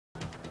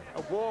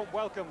A warm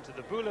welcome to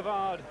the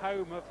Boulevard,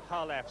 home of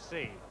Hull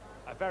FC.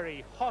 A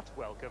very hot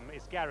welcome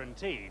is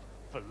guaranteed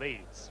for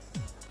Leeds.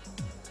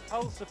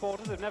 Hull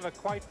supporters have never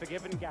quite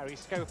forgiven Gary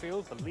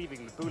Schofield for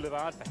leaving the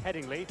Boulevard for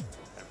Headingley,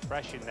 and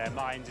fresh in their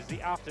minds is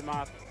the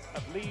aftermath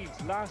of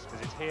Leeds' last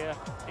visit here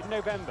in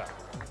November.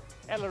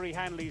 Ellery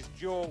Hanley's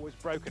jaw was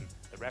broken.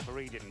 The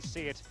referee didn't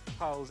see it.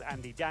 Hull's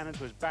Andy Dannett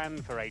was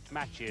banned for 8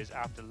 matches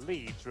after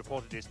Leeds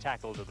reported his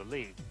tackle to the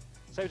league.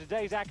 So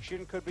today's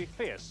action could be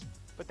fierce,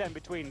 but then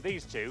between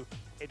these two,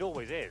 it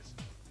always is.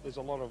 There's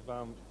a lot of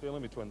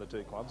feeling between the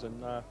two clubs,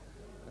 and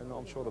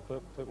I'm sure the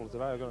people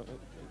today are going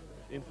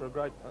in for a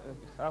great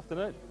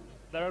afternoon.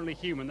 They're only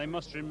human. They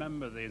must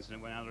remember the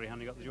incident when Ellery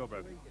Hanley got the jaw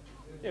broken.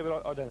 Yeah,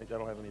 but I don't think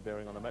that'll have any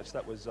bearing on the match.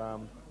 That was,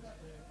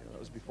 it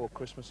was before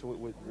Christmas,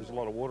 so there's a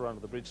lot of water under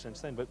the bridge since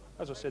then. But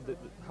as I said, the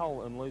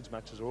Hull and Leeds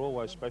matches are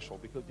always special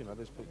because, you know,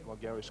 there's people like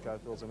Gary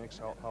Schofield's an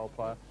ex-Hull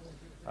player.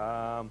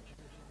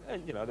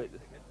 And, you know,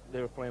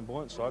 they're a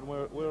flamboyant side and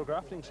we're a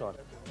grafting side.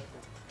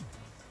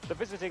 The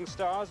visiting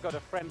Stars got a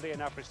friendly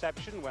enough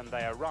reception when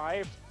they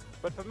arrived,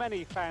 but for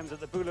many fans at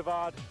the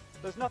Boulevard,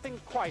 there's nothing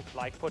quite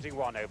like putting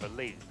one over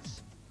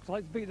Leeds. I'd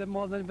like to beat them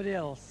more than anybody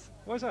else.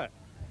 Why is that?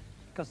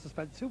 Because they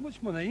spent too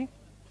much money.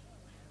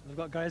 They've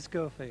got Gary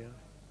Schofield.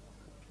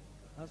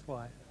 That's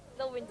why.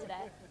 They'll win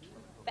today.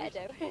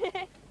 Better do.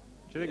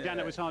 Do you think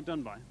Dannett was hard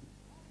done by?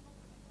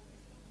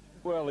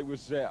 Well, it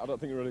was. I don't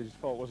think it really his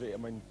fault, was it? I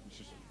mean, it's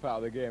just part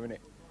of the game, isn't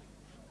it?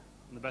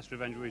 And the best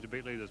revenge would be to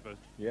beat Leeds, I suppose.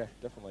 Yeah,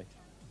 definitely.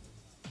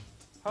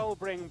 Hull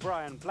bring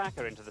Brian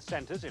Blacker into the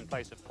centres in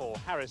place of Paul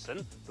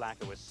Harrison.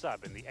 Blacker was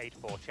sub in the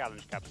 8-4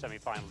 Challenge Cup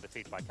semi-final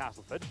defeat by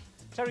Castleford.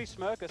 Terry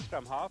Smirk, a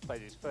scrum half,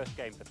 played his first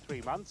game for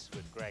 3 months,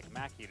 with Greg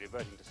Mackey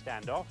reverting to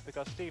stand off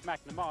because Steve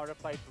McNamara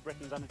played for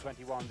Britain's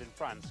under-21s in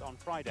France on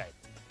Friday.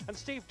 And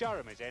Steve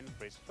Durham is in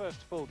for his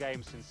first full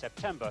game since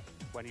September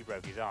when he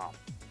broke his arm.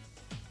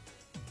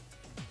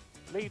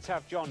 Leeds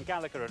have John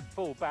Gallagher at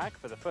full back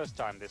for the first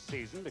time this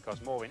season because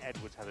Maureen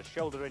Edwards has a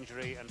shoulder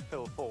injury and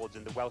Phil Ford's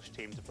in the Welsh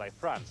team to play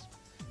France.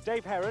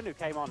 Dave Heron, who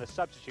came on as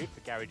substitute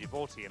for Gary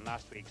Divorti in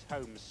last week's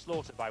home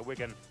slaughter by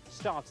Wigan,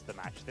 starts the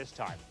match this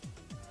time.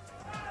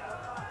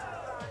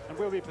 And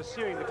we'll be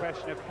pursuing the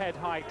question of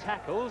head-high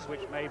tackles,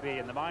 which may be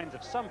in the minds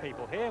of some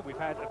people here. We've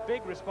had a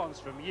big response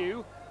from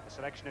you, a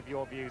selection of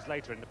your views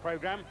later in the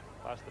programme,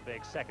 plus the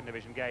big second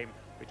division game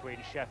between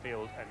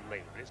Sheffield and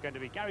Leeds. But it's going to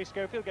be Gary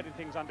Schofield getting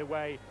things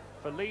underway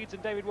for Leeds.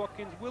 And David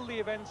Watkins, will the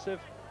events of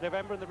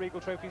November and the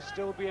Regal Trophy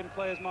still be in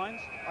players'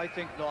 minds? I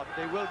think not.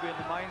 They will be in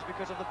the minds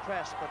because of the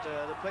press, but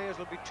the players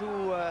will be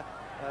too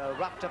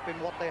wrapped up in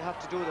what they have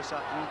to do this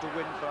afternoon to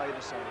win for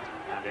either side.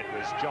 And it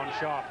was John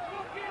Sharp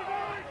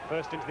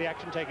first into the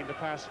action, taking the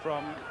pass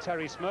from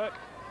Terry Smirk,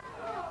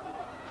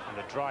 and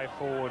a drive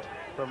forward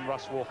from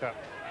Russ Walker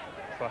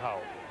for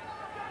Hull.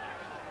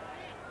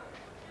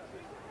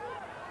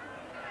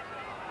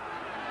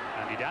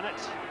 Andy Dannett,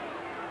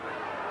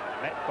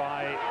 met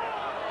by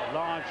a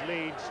large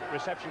Leeds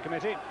reception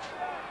committee.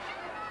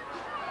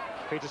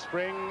 Peter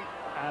Spring,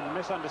 and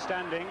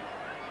misunderstanding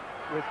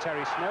with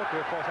Terry Smirk, who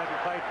of course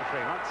hasn't played for 3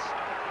 months.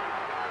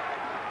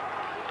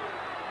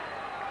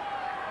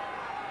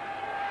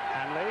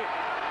 Hanley.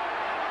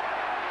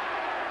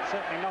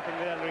 Certainly nothing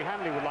that Ellery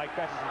Hanley would like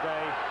better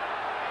today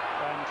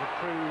than to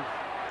prove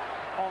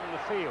on the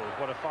field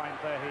what a fine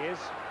player he is.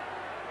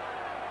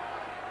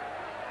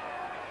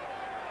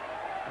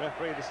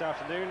 Referee this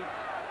afternoon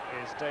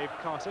is Dave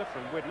Carter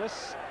from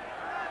Widnes.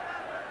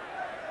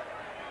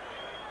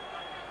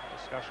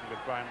 Discussion with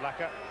Brian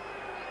Blacker,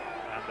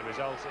 and the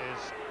result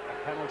is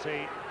a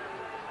penalty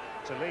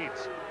to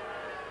Leeds.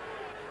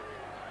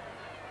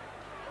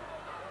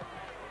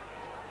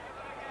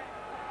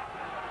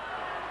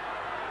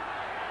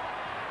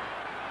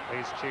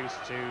 Leeds choose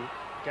to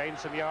gain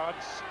some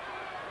yards.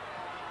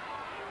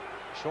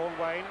 Sean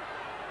Wayne,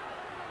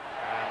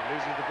 and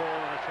losing the ball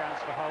and a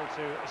chance for Hull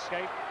to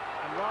escape,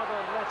 and rather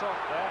let off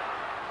there.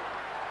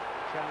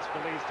 Chance for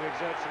Leeds to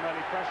exert some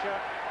early pressure,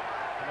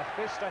 and a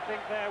fist, I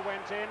think, there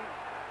went in.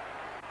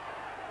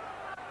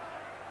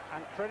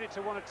 And credit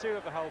to one or two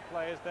of the Hull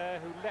players there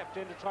who leapt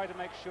in to try to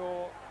make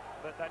sure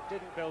that that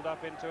didn't build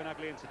up into an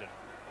ugly incident.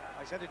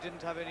 I said it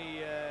didn't have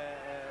any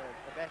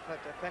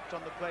effect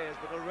on the players,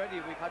 but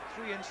already we've had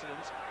 3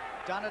 incidents.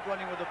 Dannett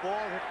running with the ball,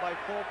 hit by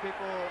 4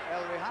 people.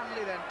 Ellery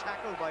Hanley then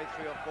tackled by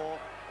 3 or 4.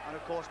 And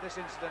of course this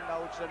incident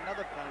now, which is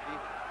another penalty.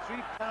 3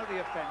 penalty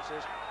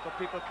offences for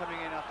people coming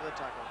in after the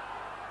tackle.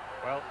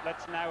 Well,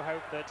 let's now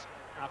hope that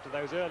after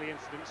those early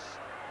incidents,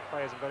 the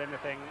players have got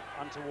anything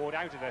untoward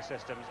out of their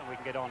systems and we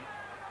can get on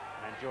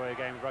and enjoy a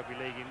game of rugby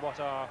league in what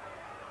are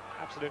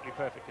absolutely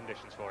perfect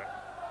conditions for it.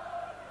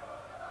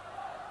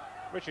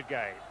 Richard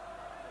Gay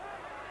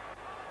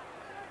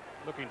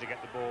looking to get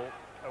the ball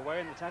away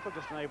in the tackle,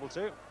 just unable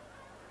to. And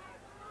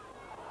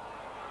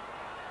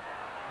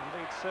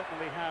Leeds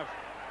certainly have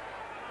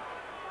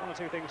 1 or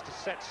 2 things to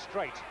set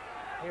straight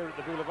here at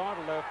the Boulevard,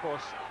 although of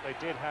course they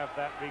did have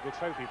that Regal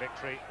Trophy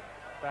victory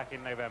back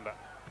in November.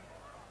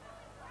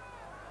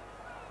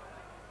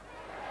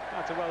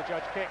 That's a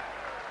well-judged kick.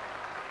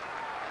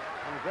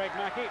 And Greg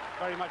Mackey,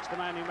 very much the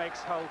man who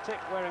makes Hull tick,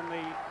 wearing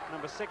the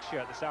number 6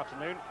 shirt this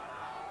afternoon,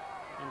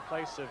 in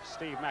place of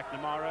Steve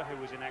McNamara, who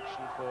was in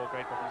action for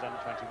Great Britain's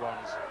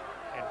under-21s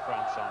in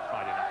France on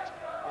Friday night.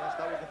 Yes,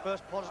 that was the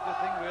first positive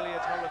thing really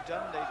at Hull have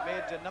done. They've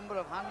made a number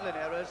of handling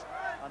errors,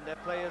 and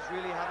their players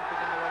really haven't been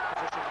in the right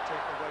position to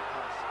take the right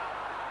pass.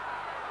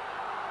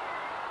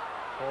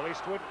 Paul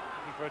Eastwood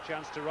looking for a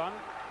chance to run.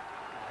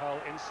 And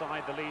Hull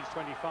inside the Leeds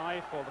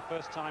 25 for the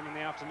first time in the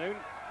afternoon.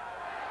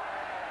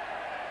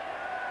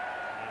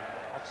 And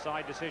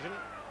offside decision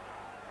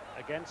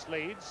against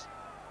Leeds.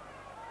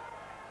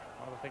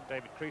 Well, I think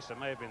David Creaser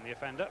may have been the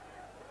offender.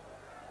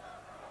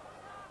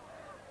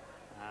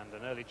 And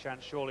an early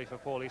chance surely for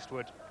Paul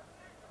Eastwood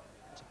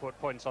to put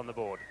points on the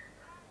board.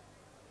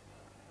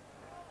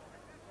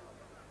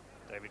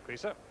 David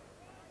Creaser.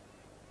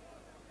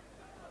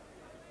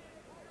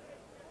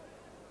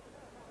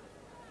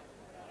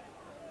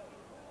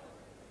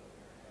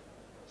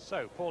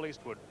 So, Paul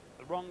Eastwood,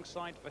 the wrong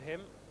side for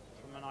him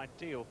from an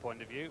ideal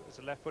point of view as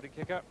a left-footed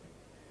kicker.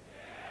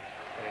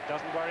 But it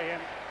doesn't worry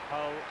him.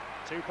 Hull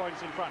 2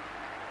 points in front.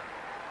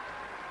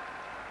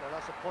 Well,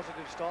 that's a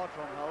positive start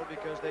from Hull,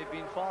 because they've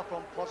been far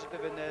from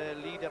positive in their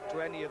lead up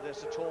to any of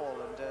this at all,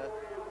 and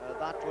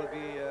that will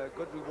be a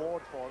good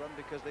reward for them,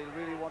 because they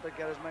really want to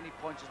get as many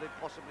points as they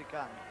possibly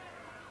can.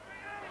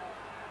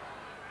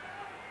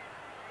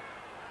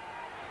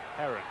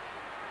 Heron.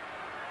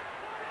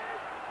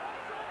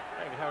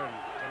 David Heron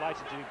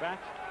delighted to be back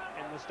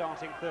in the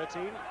starting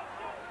 13.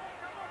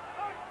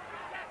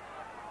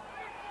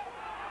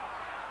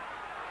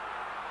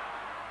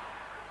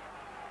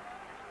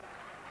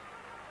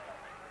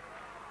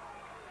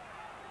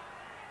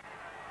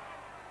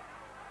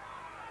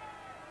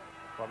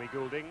 Bobby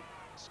Goulding,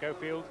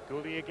 Schofield,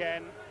 Goulding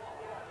again.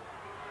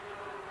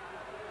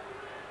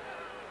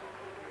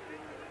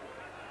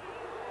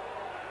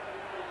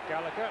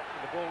 Gallagher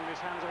with the ball in his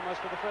hands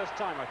almost for the first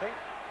time, I think.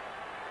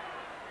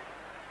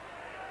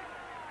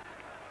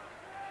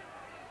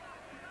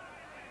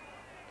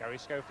 Gary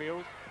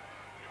Schofield.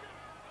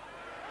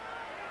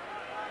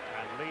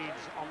 And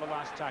Leeds on the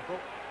last tackle.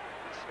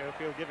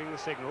 Schofield giving the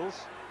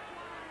signals.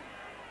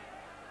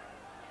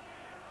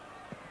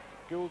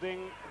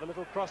 Goulding with a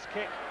little cross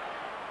kick.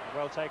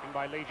 Well taken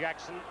by Lee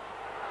Jackson. And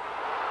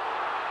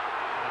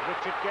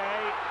Richard Gay.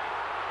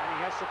 And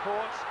he has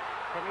support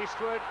from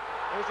Eastwood.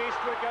 Here's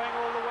Eastwood going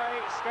all the way.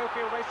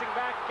 Schofield racing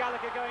back.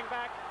 Gallagher going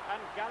back.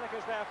 And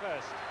Gallagher's there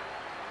first.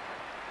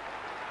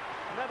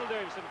 And that'll do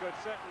him some good,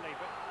 certainly.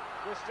 But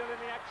we're still in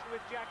the action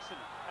with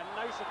Jackson. And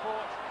no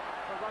support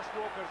for Russ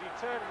Walker as he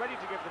turned ready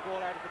to give the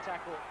ball out of the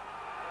tackle.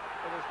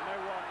 There was no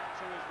one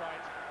to his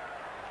right.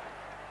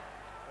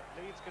 But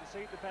Leeds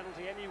concede the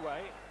penalty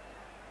anyway.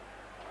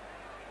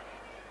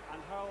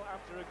 And Hull,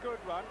 after a good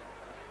run,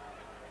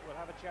 will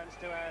have a chance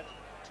to add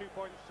 2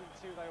 points to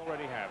the 2 they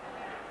already have.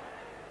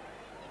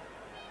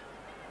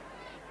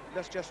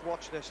 Let's just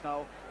watch this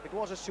now. It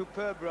was a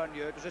superb run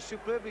here. It was a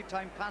superbly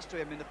timed pass to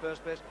him in the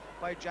first place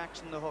by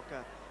Jackson, the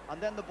hooker.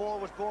 And then the ball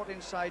was brought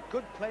inside.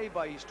 Good play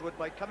by Eastwood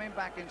by coming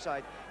back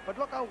inside. But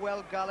look how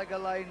well Gallagher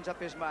lines up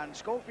his man.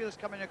 Schofield's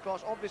coming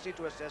across, obviously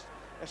to assist.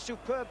 A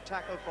superb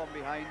tackle from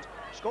behind.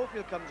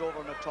 Schofield comes over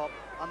on the top,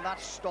 and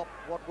that stopped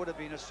what would have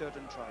been a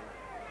certain try.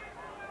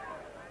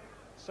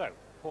 So,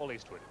 Paul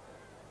Eastwood,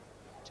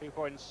 2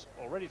 points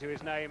already to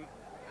his name,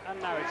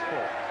 and now it's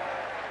 4.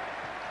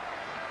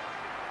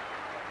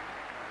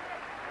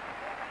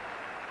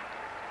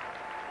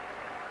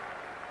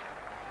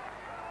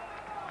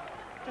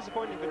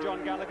 Disappointing for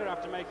John Gallagher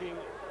after making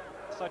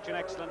such an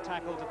excellent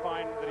tackle to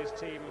find that his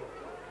team,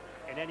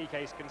 in any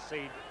case,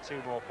 concede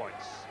 2 more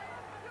points.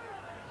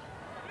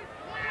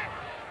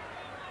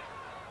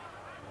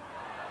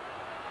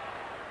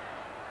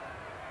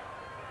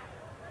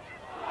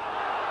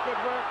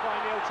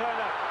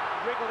 Turner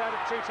wriggled out of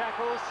 2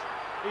 tackles.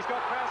 He's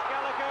got past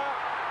Gallagher.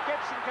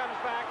 Gibson comes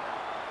back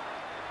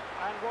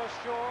and was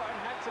sure and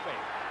had to be.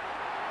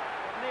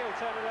 But Neil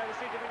Turner, there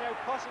seemed to be no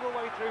possible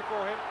way through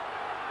for him.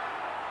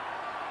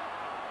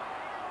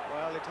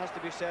 Well, it has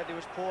to be said, there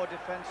was poor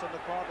defence on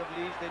the part of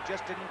Leeds. They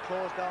just didn't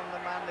close down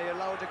the man. They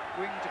allowed a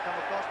wing to come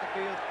across the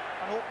field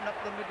and open up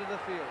the middle of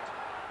the field.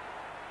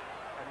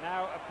 And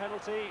now a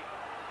penalty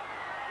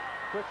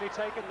quickly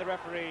taken. The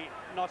referee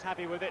not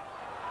happy with it.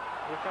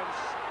 Defence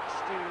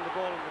stealing the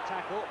ball in the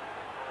tackle.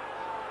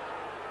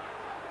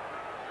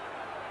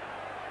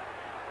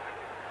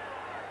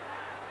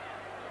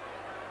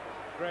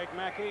 Greg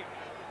Mackey.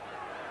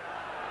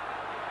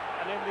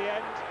 And in the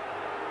end,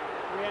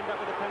 we end up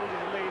with a penalty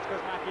to Leeds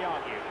because Mackey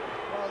argued.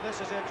 Well, this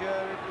is it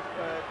here.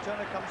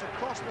 Turner comes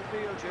across the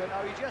field here.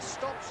 Now he just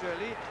stops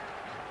really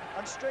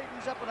and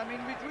straightens up. And I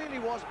mean, it really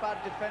was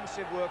bad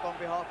defensive work on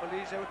behalf of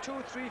Leeds. There were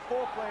 2, 3,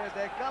 4 players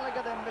there.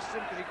 Gallagher then missed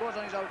him because he goes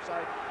on his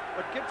outside.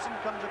 But Gibson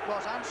comes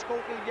across, and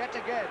Schofield yet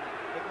again,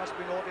 it must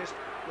be noticed,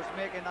 was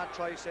making that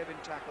try-saving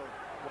tackle.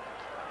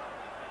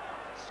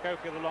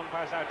 Schofield, the long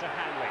pass out to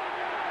Hanley.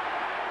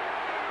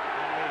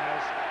 Hanley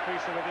has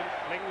Creaser with him,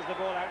 flings the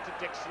ball out to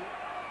Dixon.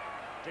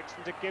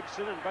 Dixon to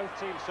Gibson, and both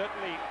teams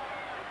certainly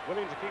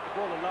willing to keep the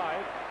ball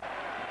alive.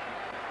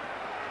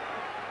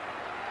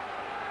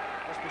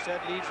 said,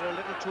 Leeds are a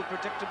little too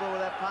predictable with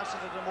their passes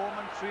at the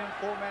moment. 3 and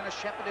 4 men are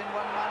shepherding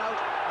one man out.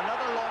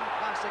 Another long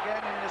pass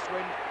again in this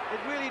wind.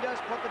 It really does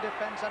put the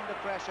defence under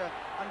pressure,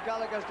 and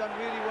Gallagher's done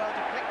really well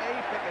to pick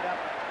it up,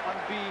 and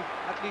B,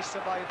 at least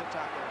survive the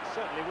tackle.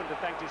 Certainly wouldn't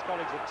have thanked his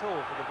colleagues at all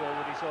for the ball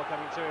that he saw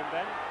coming to him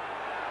then.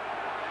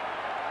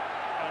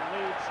 And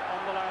Leeds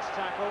on the last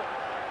tackle,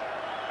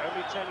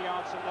 only 10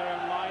 yards from their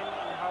own line,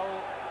 and Hull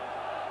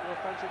will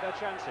fancy their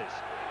chances.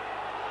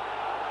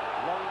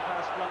 Long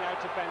pass flung out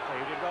to Bentley,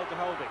 who did well to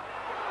hold it.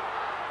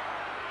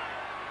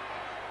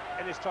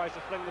 Innes tries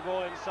to fling the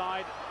ball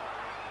inside.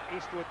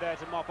 Eastwood there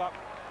to mop up.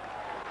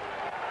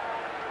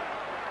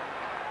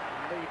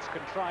 Leeds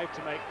contrived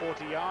to make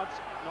 40 yards,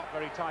 not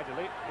very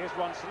tidily. Here's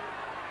Ronson.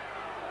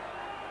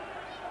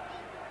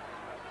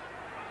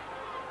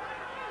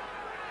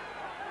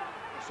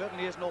 There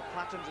certainly is no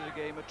pattern to the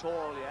game at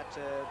all yet.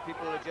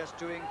 People are just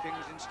doing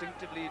things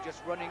instinctively,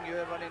 just running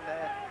here, running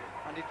there,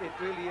 and it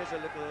really is a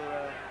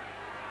little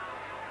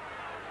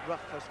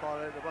rough as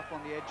far as the rough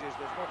on the edges.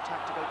 There's no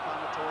tactical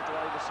plan at all to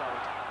either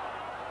side.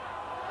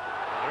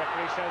 The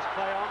referee says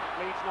play on.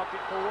 Leeds knocked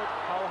it forward.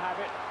 Hull have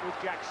it with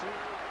Jackson.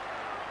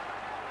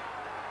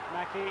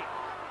 Mackie,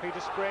 Peter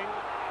Spring.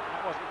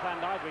 That wasn't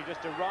planned either, he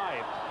just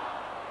arrived.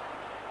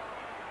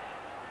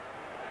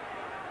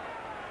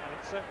 And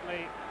it's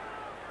certainly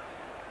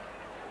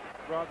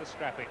rather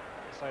scrappy,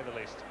 to say the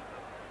least.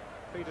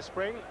 Peter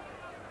Spring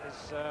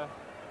has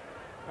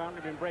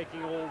apparently been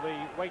breaking all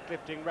the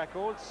weightlifting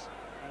records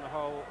in the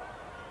whole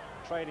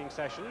training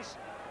sessions,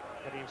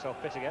 getting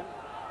himself fit again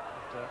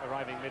after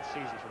arriving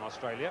mid-season from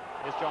Australia.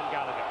 Here's John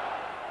Gallagher.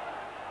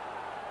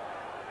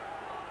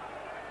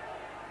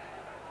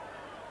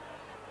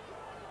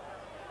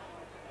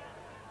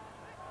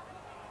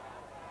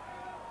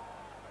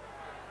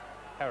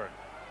 Heron.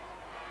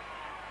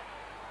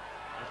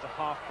 Just a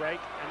half break,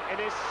 and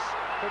Innes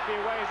could be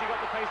away. Has he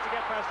got the pace to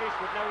get past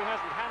Eastwood? No, he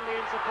hasn't.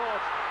 Hanley in support.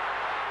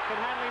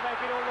 Can Hanley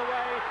make it all the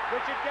way?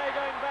 Richard Gay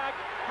going back.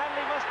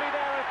 Hanley must be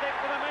there, I think.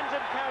 The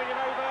momentum carried him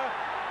over,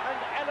 and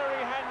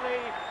Ellery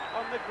Hanley,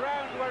 on the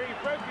ground where he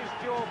broke his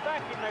jaw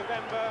back in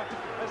November,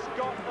 has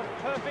got the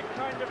perfect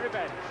kind of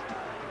revenge.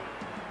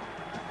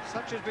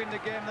 Such has been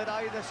the game that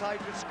either side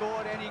could score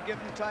at any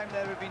given time.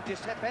 There have been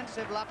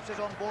defensive lapses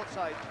on both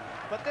sides.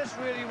 But this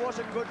really was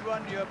a good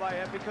run here by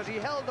him, because he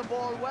held the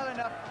ball well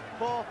enough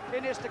for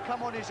Innes to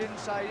come on his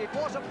inside. It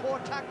was a poor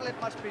tackle, it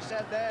must be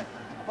said there,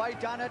 by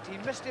Dannett. He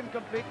missed him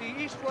completely.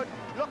 Eastwood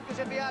looked as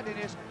if he had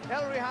Innes.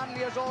 Ellery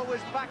Hanley is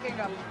always backing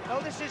up. Now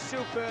this is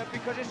superb,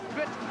 because it's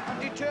grit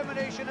and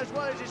determination as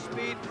well as his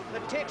speed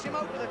that takes him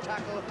out of the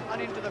tackle and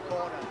into the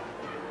corner.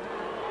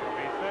 He'll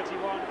be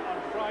 31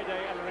 on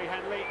Friday, Ellery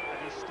Hanley, and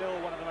he's still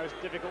one of the most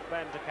difficult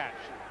men to catch.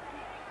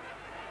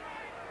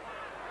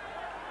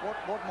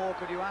 What more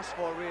could you ask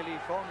for, really,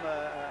 from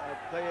a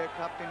player,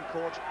 captain,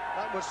 coach?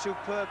 That was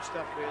superb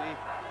stuff, really.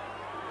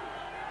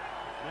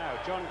 Now,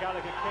 John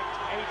Gallagher kicked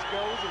 8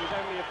 goals in his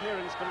only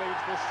appearance for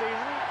Leeds this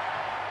season,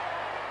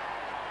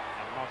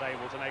 and not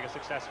able to make a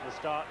successful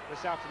start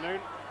this afternoon,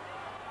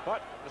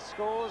 but the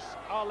scores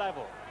are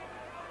level.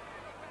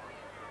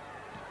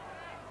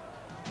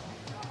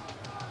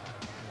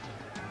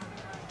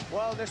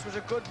 Well, this was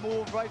a good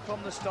move right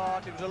from the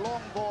start. It was a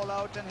long ball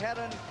out, and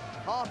Heron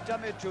half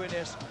dummied to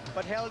Innes,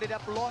 but held it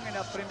up long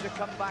enough for him to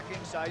come back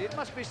inside. It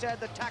must be said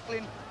the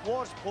tackling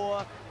was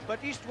poor,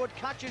 but Eastwood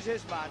catches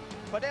his man.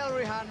 But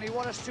Ellery Hanley,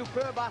 what a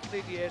superb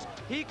athlete he is.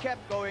 He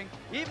kept going.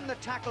 Even the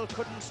tackle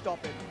couldn't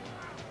stop him.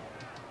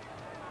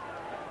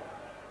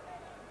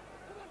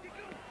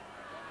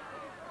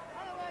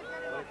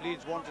 Well, if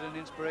Leeds wanted an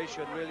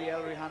inspiration, really,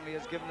 Ellery Hanley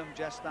has given them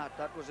just that.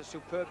 That was a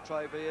superb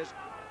try of his.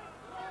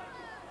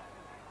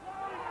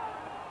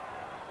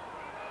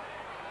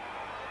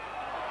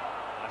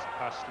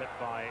 Pass slipped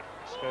by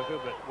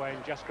Schofield, but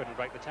Wayne just couldn't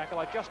break the tackle.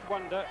 I just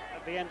wonder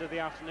at the end of the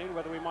afternoon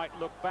whether we might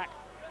look back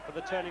for the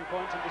turning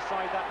point and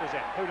decide that was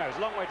it. Who knows?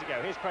 Long way to go.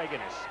 Here's Craig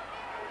Innes.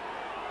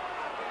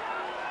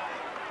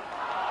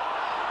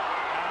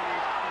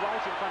 And right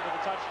in front of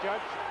the touch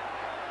judge,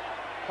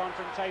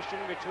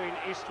 confrontation between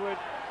Eastwood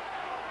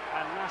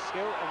and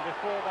Maskill, and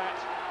before that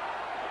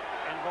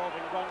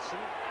involving Ronson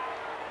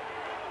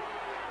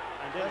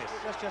and Innes.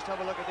 Let's just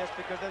have a look at this,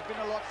 because there's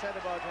been a lot said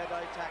about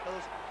head-eye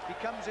tackles. He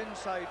comes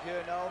inside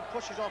here now and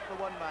pushes off the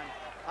one man,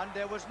 and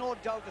there was no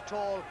doubt at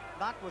all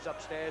that was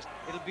upstairs.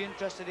 It'll be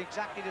interesting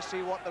exactly to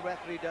see what the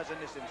referee does in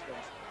this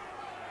instance.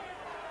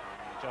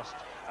 Just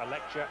a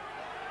lecture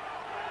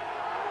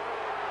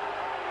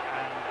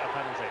and a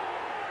penalty.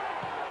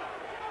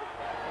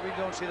 We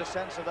don't see the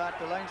sense of that.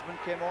 The linesman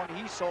came on,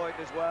 he saw it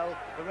as well.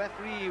 The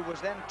referee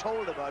was then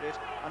told about it,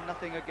 and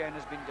nothing again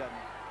has been done.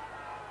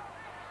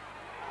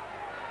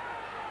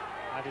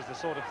 That is the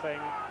sort of thing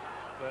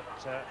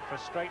that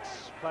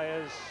frustrates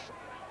players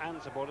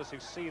and supporters who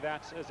see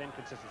that as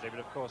inconsistency, but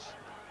of course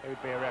it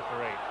would be a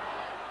referee.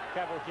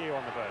 Cavill Hugh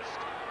on the burst.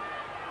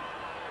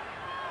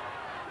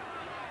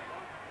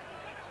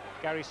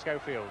 Gary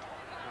Schofield.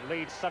 And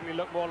Leeds suddenly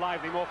look more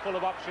lively, more full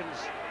of options.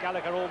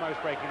 Gallagher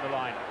almost breaking the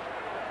line.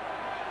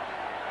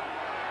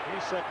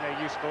 He's certainly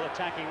a useful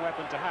attacking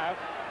weapon to have.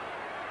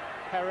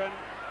 Heron.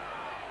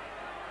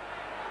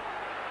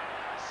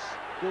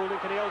 Goulding,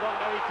 can he hold on?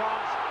 No, he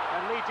can't.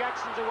 And Lee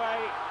Jackson's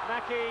away.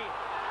 Mackie,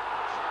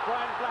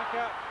 Brian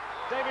Blacker,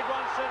 David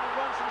Ronson.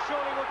 Ronson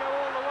surely will go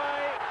all the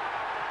way.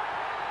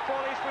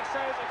 Paul Eastwood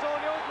says, it's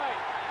all yours,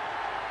 mate.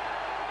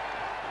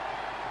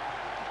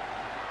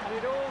 And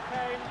it all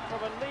came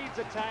from a Leeds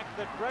attack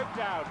that broke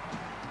down.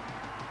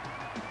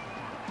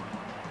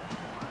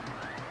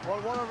 Well,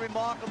 what a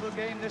remarkable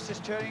game this is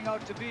turning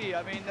out to be.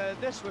 I mean,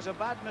 this was a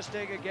bad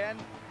mistake again.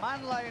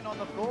 Man lying on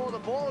the floor, the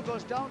ball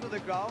goes down to the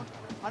ground,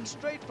 and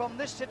straight from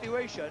this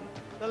situation,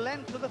 the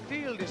length of the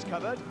field is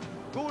covered.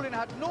 Goulding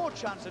had no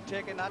chance of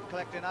taking that,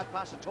 collecting that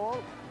pass at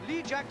all.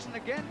 Lee Jackson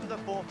again to the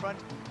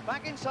forefront,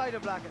 back inside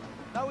of Blackett.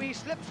 Now he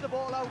slips the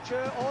ball out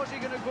here, or is he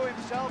going to go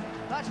himself?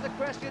 That's the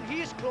question.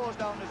 He's closed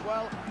down as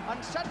well.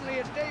 And suddenly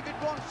it's David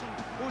Ronson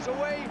who's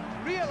away,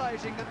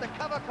 realising that the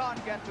cover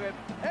can't get to him.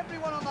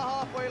 Everyone on the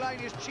halfway line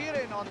is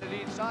cheering on the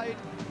Leeds side,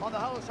 on the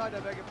Hull side,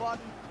 I beg your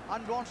pardon,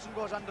 and Ronson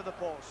goes under the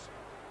post.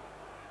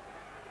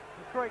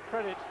 Great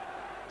credit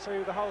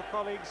to the Hull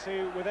colleagues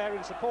who were there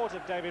in support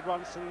of David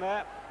Ronson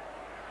there.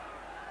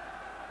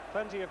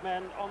 Plenty of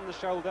men on the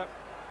shoulder,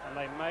 and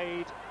they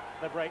made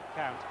the break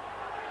count.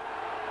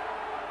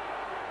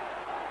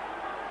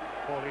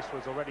 Paul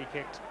Eastwood's already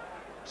kicked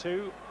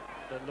two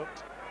that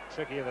looked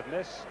trickier than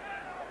this.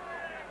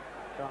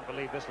 Can't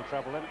believe this will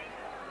trouble him.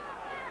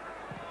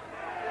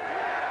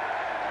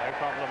 No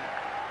problem.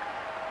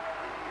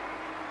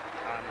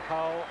 And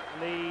Hull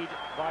lead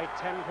by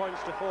 10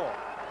 points to 4.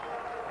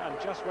 And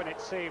just when it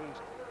seemed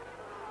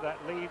that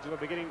Leeds were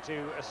beginning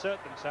to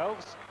assert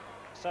themselves,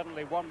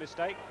 suddenly one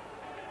mistake,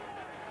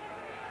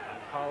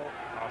 and Hull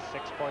are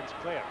 6 points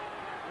clear.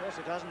 Yes,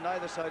 it hasn't.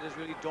 Neither side has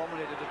really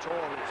dominated at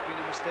all. It's been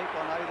a mistake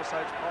on either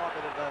side's part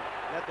that have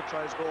let the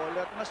tries go.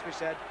 It must be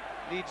said,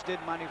 Leeds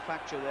did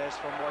manufacture theirs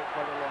from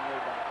quite a long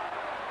way back.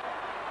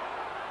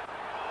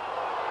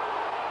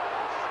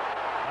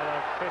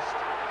 Another fist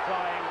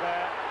flying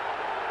there.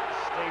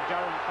 Steve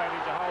Durham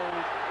failing to hold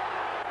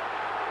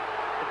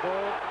the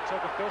ball.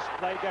 Took a fist,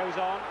 play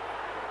goes on.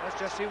 Let's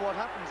just see what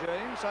happens here.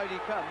 Inside he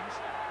comes.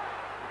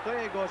 The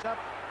player goes up.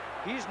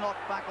 He's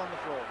knocked back on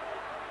the floor.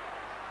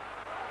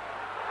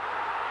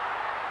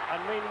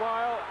 And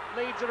meanwhile,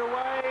 Leeds are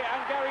away,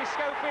 and Gary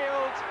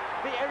Schofield,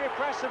 the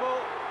irrepressible.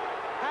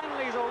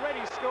 Hanley's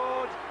already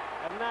scored,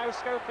 and now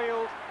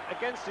Schofield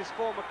against his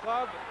former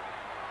club.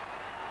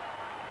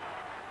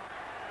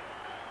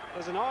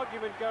 There's an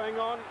argument going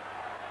on.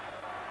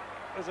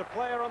 There's a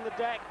player on the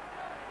deck.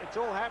 It's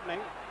all happening.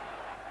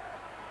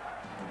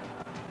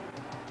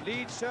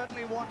 Leeds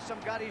certainly wants some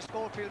Gary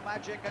Schofield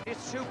magic, and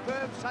it's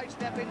superb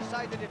sidestep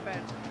inside the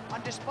defence.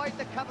 And despite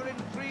the covering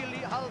three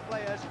Hull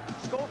players,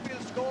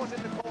 Schofield scores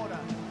in the corner.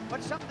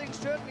 But something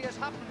certainly has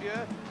happened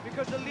here,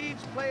 because the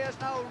Leeds players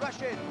now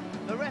rush in.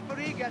 The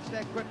referee gets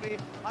there quickly,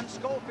 and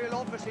Schofield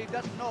obviously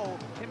doesn't know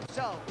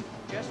himself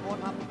just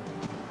what happened.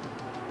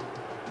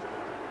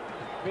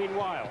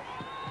 Meanwhile,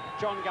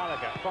 John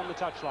Gallagher from the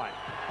touchline.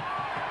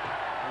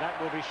 And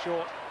that will be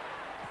short,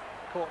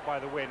 caught by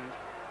the wind.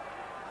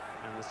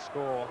 And the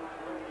score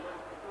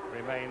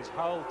remains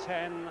Hull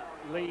 10,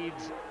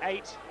 Leeds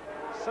 8.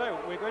 So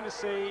we're going to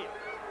see,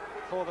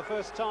 for the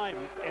first time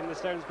in the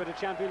Stones Bitter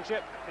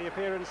Championship, the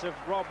appearance of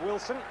Rob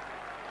Wilson,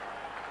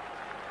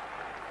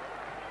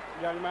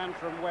 young man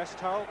from West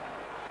Hull.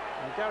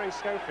 And Gary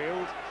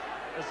Schofield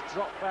has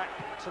dropped back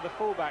to the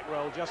fullback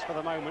role just for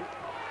the moment,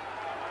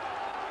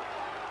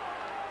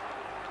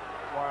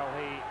 while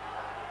he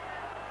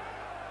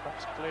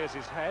perhaps clears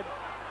his head.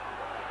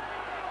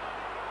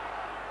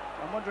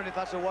 I'm wondering if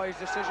that's a wise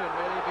decision,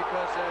 really,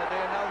 because they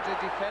are now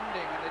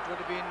defending, and it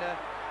would have been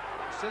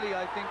silly,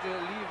 I think, to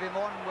leave him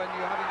on when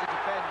you're having to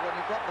defend. When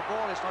you've got the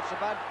ball, it's not so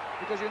bad,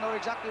 because you know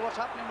exactly what's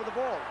happening with the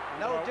ball.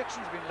 Now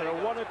Dixon's been laid There are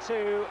out. one or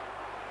two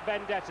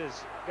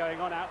vendettas going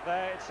on out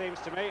there, it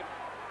seems to me.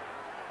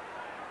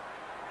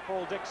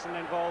 Paul Dixon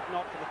involved,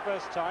 not for the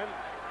first time,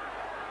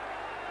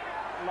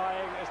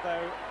 lying as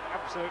though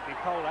absolutely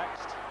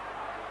poleaxed.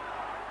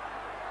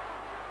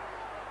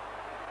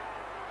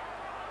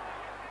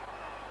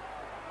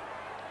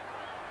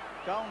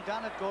 Down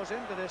Dannett goes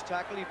into this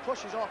tackle. He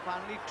pushes off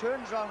Hanley,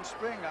 turns round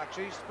Spring,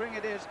 actually. Spring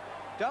it is.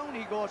 Down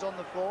he goes on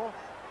the floor.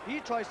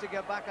 He tries to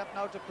get back up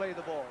now to play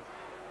the ball.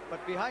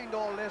 But behind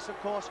all this, of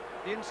course,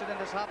 the incident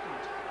has happened.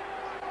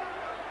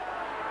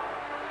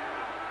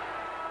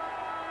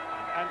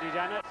 Andy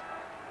Dannett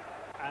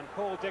and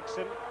Paul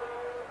Dixon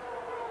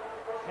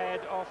head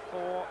off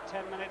for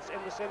 10 minutes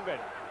in the sin bin.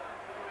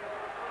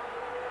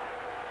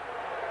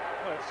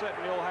 Well, it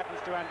certainly all happens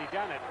to Andy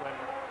Dannett when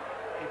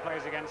he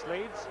plays against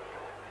Leeds.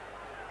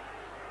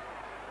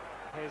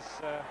 His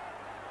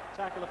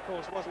tackle, of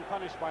course, wasn't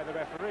punished by the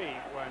referee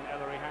when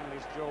Ellery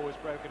Hanley's jaw was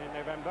broken in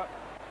November,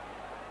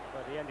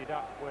 but he ended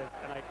up with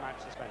an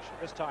 8-match suspension.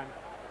 This time,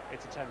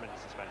 it's a 10-minute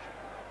suspension.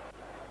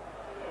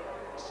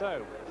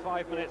 So,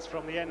 5 minutes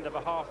from the end of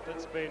a half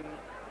that's been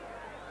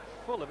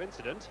full of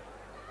incident,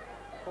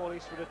 Paul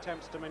Eastwood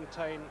attempts to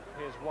maintain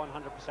his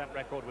 100%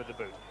 record with the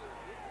boot.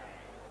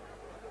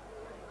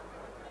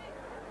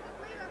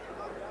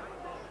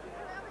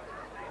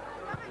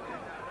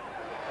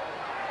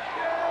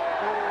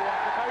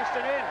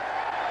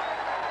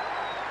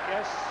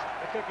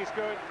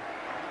 good.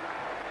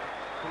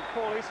 And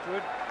Paul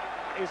Eastwood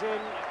is in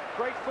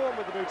great form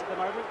with the boot at the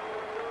moment.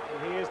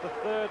 And he is the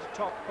third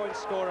top point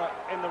scorer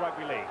in the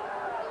rugby league.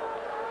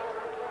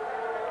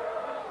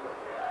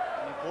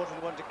 An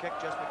important one to kick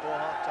just before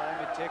half-time.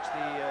 It takes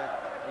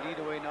the lead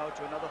away now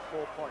to another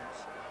 4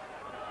 points.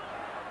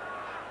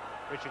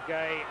 Richard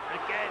Gay,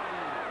 again,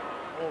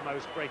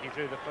 almost breaking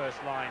through the first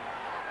line.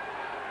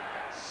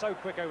 So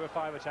quick over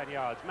 5 or 10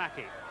 yards.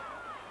 Mackey.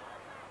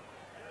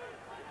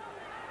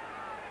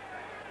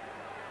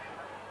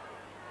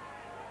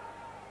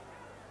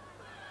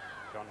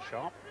 John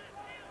Sharp.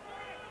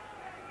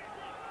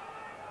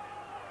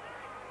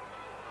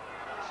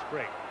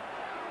 Spring.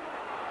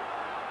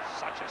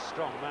 Such a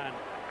strong man.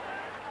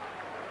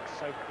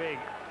 So big.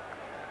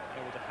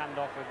 Able to hand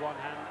off with one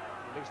hand,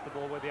 release the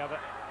ball with the other.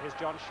 Here's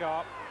John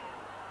Sharp.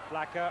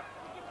 Blacker.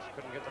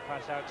 Couldn't get the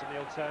pass out to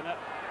Neil Turner.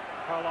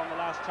 Hull on the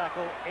last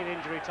tackle in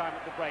injury time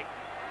at the break.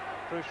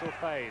 Crucial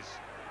phase.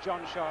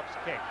 John Sharp's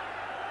kick.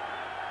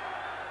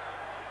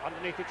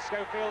 Underneath it,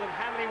 Schofield, and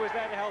Hanley was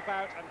there to help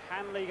out, and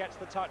Hanley gets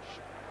the touch.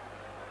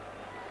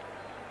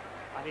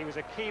 And he was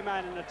a key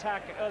man in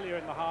attack earlier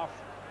in the half.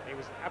 He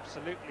was an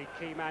absolutely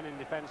key man in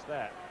defence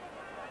there.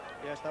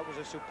 Yes, that was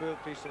a superb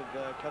piece of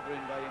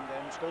covering by him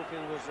then.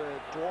 Schofield was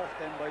dwarfed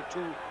then by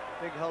two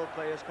big Hull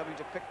players coming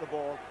to pick the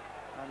ball.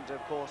 And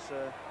of course,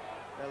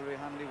 Ellery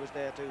Hanley was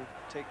there to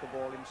take the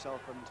ball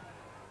himself and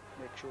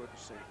make sure it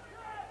was safe.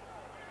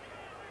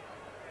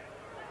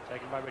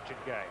 Taken by Richard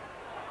Gay.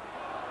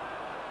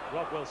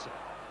 Rob Wilson,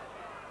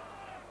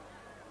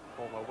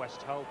 former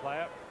West Hull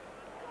player,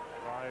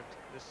 arrived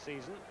this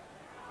season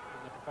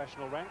in the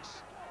professional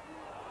ranks.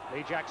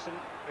 Lee Jackson,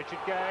 Richard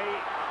Gay,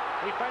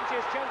 he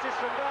fancies chances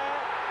from there.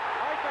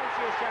 I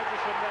fancy his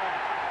chances from there.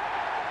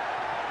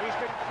 He's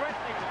been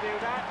threatening to do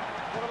that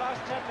for the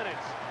last 10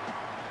 minutes.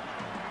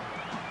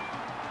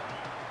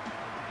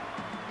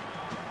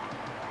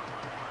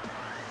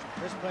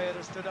 This player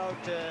has stood out,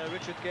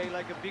 Richard Gay,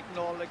 like a beacon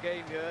all the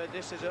game here.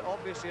 This is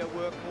obviously a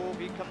work move.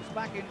 He comes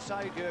back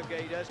inside here,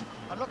 Gay does.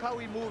 And look how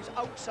he moves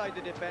outside the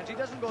defence. He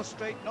doesn't go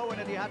straight, knowing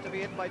that he had to be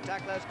hit by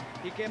tacklers.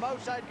 He came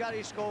outside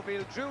Gary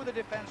Schofield, drew the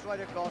defence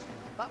right across.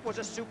 That was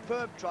a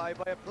superb try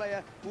by a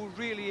player who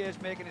really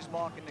is making his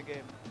mark in the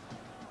game.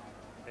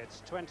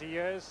 It's 20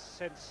 years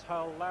since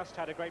Hull last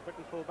had a Great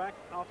Britain fullback,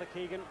 Arthur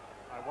Keegan.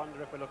 I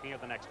wonder if we're looking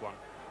at the next one.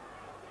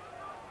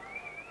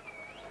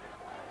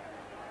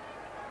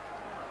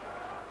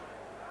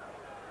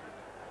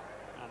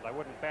 I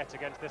wouldn't bet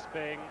against this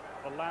being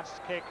the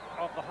last kick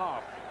of the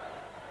half.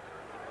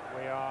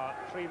 We are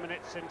 3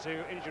 minutes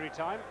into injury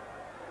time.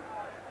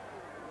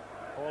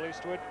 Paul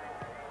Eastwood,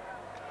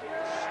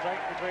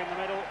 straight between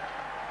the middle.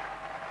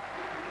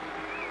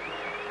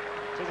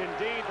 It is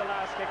indeed the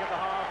last kick of the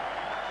half.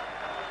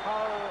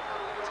 Hull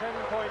 10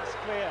 points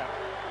clear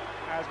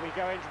as we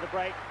go into the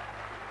break.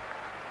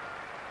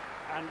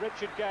 And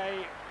Richard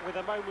Gay with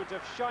a moment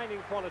of shining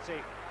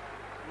quality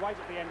right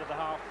at the end of the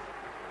half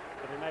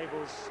that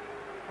enables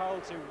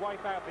Hull to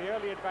wipe out the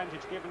early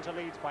advantage given to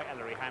Leeds by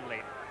Ellery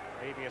Hanley.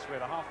 Leaving us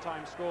with a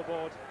half-time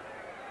scoreboard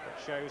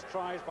that shows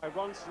tries by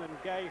Ronson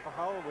and Gay for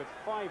Hull, with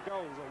 5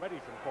 goals already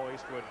from Paul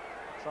Eastwood.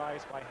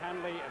 Tries by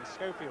Hanley and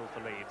Schofield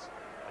for Leeds.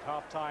 At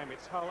half-time,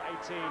 it's Hull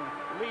 18,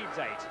 Leeds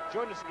 8.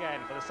 Join us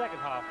again for the second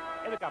half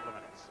in a couple of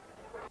minutes.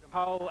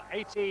 Hull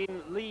 18,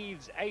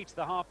 Leeds 8,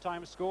 the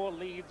half-time score.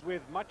 Leeds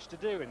with much to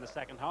do in the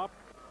second half.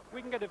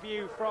 We can get a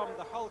view from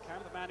the Hull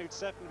camp, a man who'd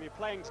certainly be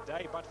playing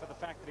today, but for the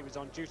fact that he was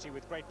on duty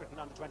with Great Britain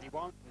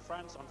under-21 in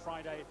France on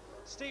Friday.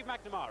 Steve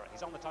McNamara,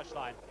 he's on the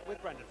touchline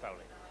with Brendan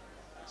Foley.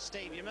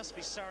 Steve, you must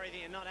be sorry that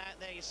you're not out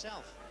there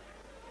yourself.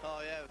 Oh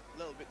yeah, a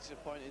little bit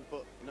disappointed,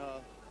 but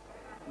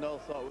no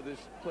thought with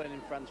us playing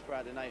in France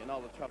Friday night and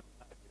all the travel.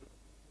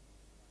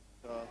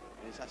 So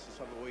he's asked us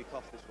to have a week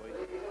off this week.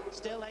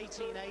 Still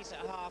 18-8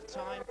 at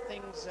half-time.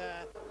 Things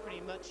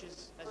pretty much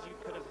as you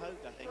could have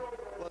hoped, I think.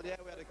 Well, yeah,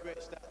 we had a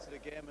great start to the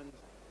game,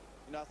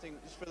 and I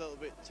think just for a little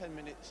bit, 10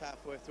 minutes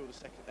halfway through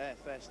the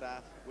first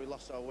half, we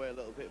lost our way a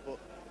little bit, but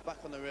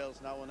back on the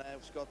rails now, and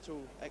we've scored 2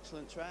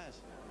 excellent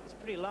tries. It's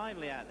pretty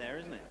lively out there,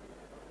 isn't it?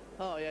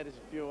 Oh yeah, there's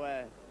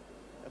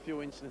a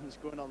few incidents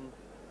going on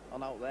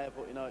out there,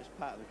 but it's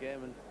part of the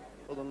game, and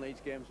other than Leeds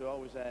games are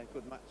always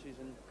good matches,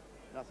 and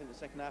I think the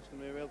second half's going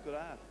to be a real good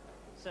half.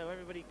 So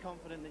everybody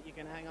confident that you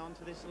can hang on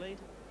to this lead?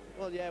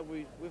 Well, yeah,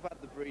 we've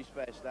had the breeze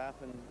first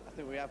half, and I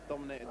think we have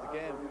dominated the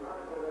game.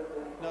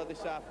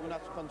 This half we're going to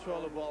have to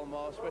control the ball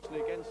more,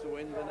 especially against the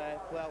wind, and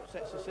play out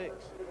sets of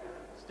 6.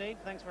 Steve,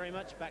 thanks very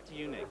much. Back to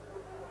you, Nick.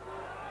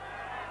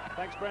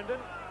 Thanks, Brendan.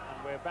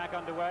 And we're back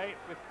underway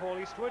with Paul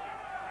Eastwood.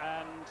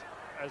 And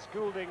as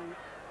Goulding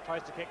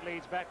tries to kick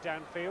Leeds back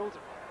downfield,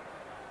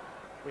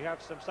 we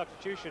have some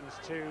substitutions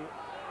to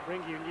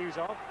bring you news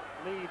of.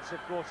 Leeds have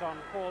brought on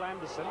Paul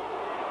Anderson,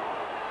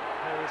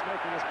 who is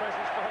making his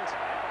presence felt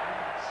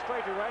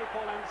straight away.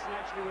 Paul Anderson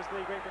actually was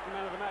the Great Britain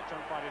man of the match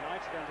on Friday night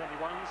against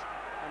 '21s.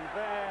 And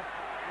there,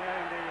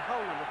 wearing the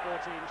Hull number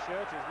 14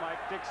 shirt, is Mike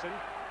Dixon.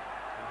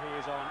 And he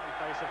is on in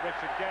place of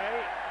Richard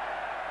Gay.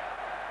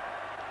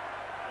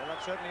 Well,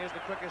 that certainly is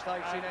the quickest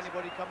I've seen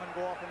anybody come and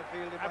go off in the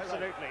field in my life.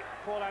 Absolutely.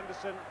 Paul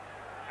Anderson,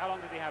 how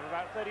long did he have?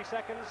 About 30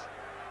 seconds?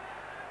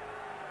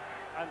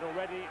 And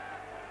already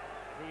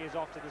he is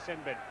off to the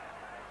sin bin.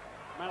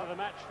 Man of the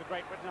match for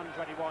Great Britain under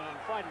 21 on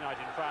Friday night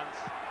in France.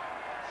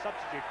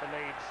 Substitute for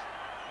Leeds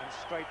and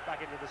straight back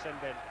into the sin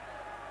bin.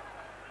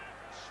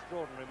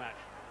 Extraordinary match.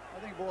 I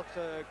think both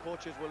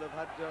coaches will have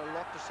had a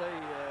lot to say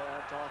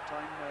at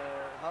half-time.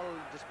 Hull,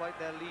 despite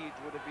their lead,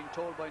 would have been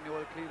told by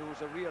Noel Cleal,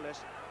 who's a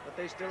realist, that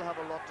they still have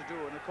a lot to do.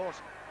 And of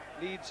course,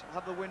 Leeds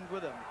have the wind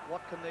with them.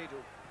 What can they do?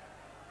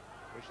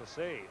 We shall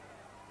see.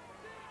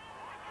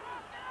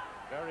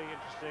 Very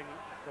interesting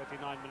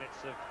 39 minutes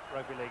of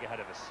rugby league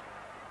ahead of us.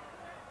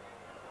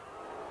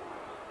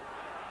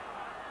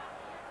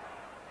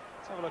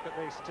 Let's have a look at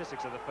the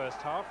statistics of the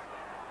first half.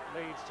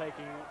 Leeds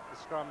taking the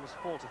scrums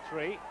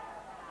 4-3.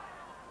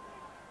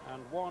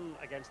 And 1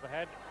 against the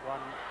head, 1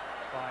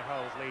 by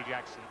Hull's Lee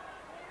Jackson.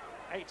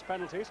 8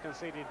 penalties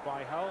conceded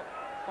by Hull,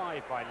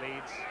 5 by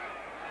Leeds.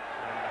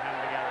 And the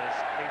handling errors,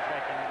 Leeds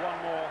making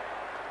 1 more,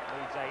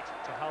 Leeds 8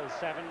 to Hull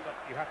 7. But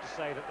you have to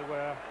say that there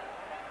were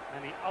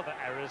many other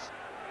errors.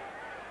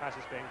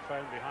 Passes being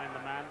thrown behind the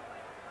man.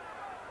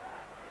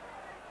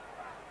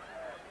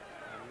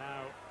 And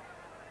now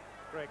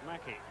Greg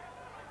Mackey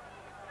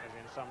is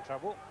in some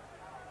trouble.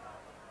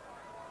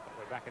 But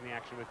we're back in the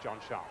action with John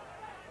Sharp.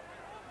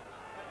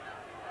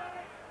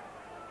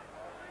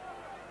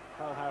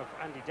 I'll have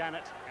Andy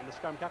Dannett in the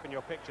scrum cap in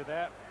your picture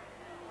there.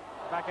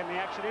 Back in the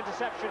action,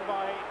 interception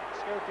by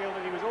Schofield,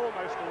 and he was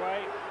almost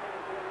away.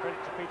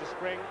 Credit to Peter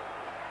Spring,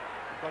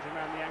 who got him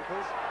around the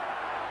ankles.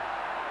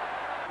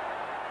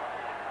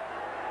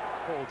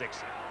 Paul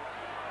Dixon.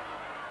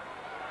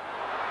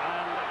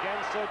 And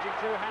again surging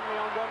through, Hanley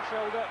on one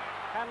shoulder.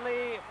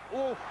 Hanley,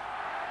 oof,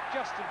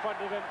 just in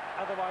front of him.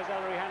 Otherwise,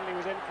 Ellery Hanley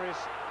was in for his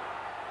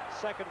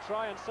second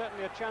try, and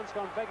certainly a chance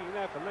gone begging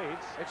there for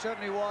Leeds. It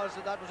certainly was.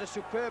 That was a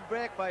superb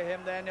break by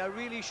him then. I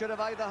really should have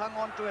either hung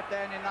on to it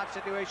then in that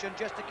situation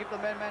just to keep the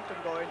momentum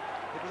going.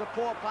 It was a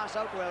poor pass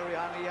out to Ellery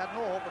Hanley. He had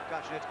no hope of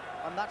catching it,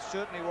 and that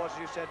certainly was, as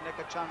you said, Nick,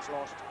 a chance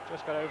lost.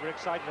 Just got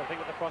overexcited, I think,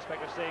 at the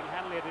prospect of seeing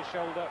Hanley at his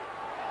shoulder.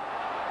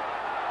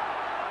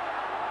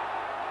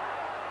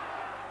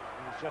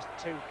 He's just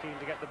too keen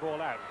to get the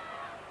ball out.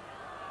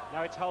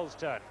 Now it's Hull's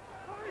turn.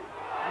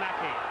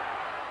 Mackey.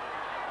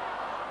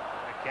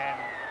 Again,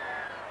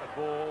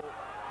 the ball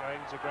going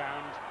to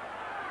ground.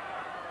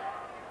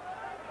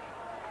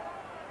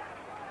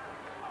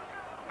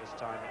 This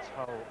time it's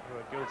Hull who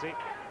are guilty.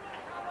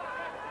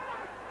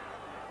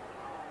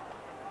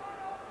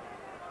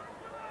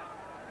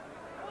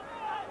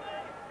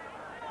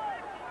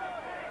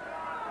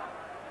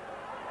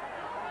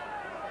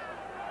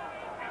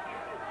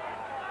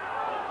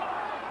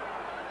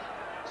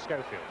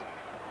 Schofield.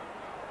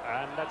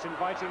 And that's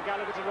inviting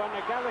Gallagher to run.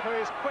 Now Gallagher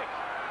is quick.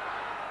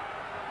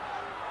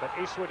 But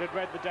Eastwood had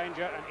read the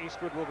danger, and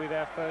Eastwood will be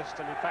there first,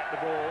 and in fact the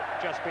ball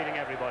just beating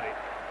everybody.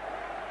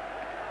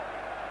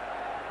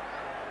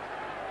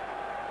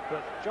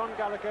 But John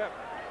Gallagher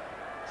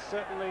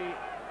certainly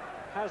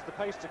has the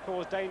pace to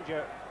cause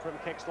danger from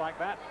kicks like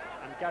that,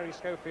 and Gary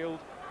Schofield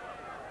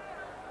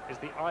is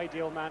the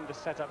ideal man to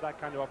set up that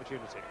kind of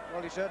opportunity.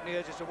 Well, he certainly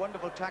is. It's a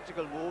wonderful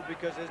tactical move,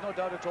 because there's no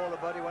doubt at all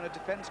about it. When a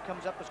defence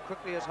comes up as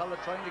quickly as Hull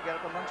are trying to get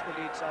up amongst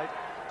the lead side,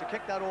 to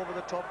kick that over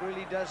the top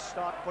really does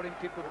start putting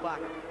people back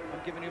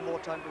and giving you more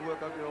time to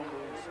work out your own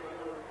moves.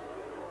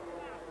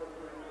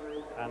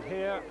 And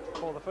here,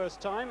 for the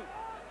first time,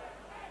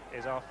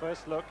 is our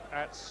first look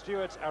at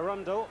Stuart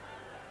Arundel.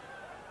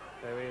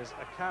 There is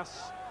a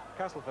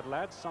Castleford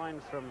lad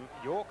signed from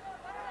York.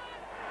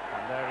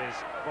 And there is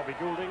Bobby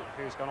Goulding,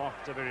 who's gone off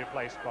to be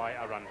replaced by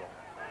Arundel.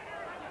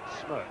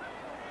 Smirk.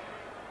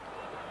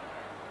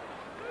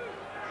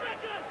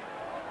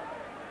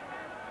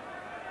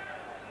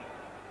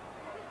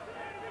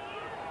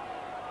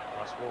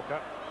 Ross Walker.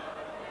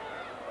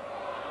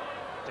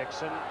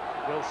 Dixon.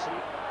 Wilson.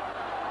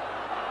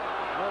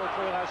 Noel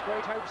Cleal has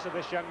great hopes of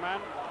this young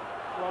man,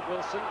 Rob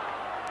Wilson.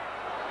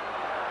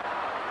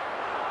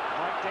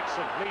 Mike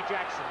Dixon, Lee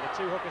Jackson, the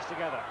two hookers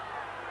together.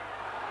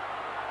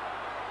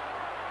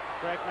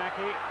 Greg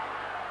Mackey.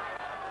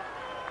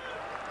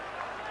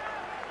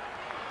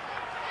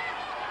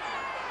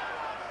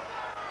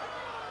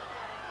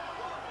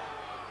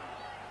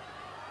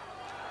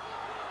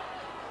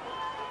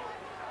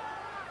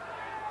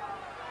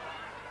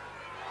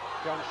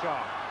 John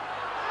Sharp.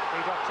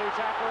 He's got 2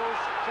 tackles.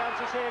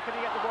 Chances here. Can he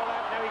get the ball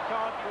out? No, he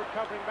can't. Good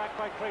covering back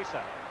by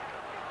Creaser.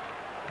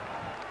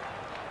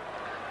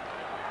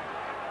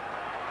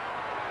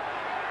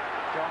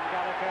 John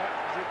Gallagher,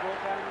 as he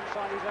brought down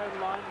inside his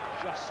own line,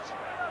 just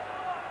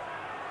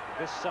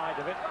this side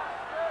of it.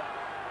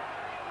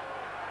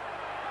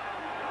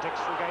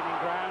 Dixon gaining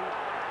ground.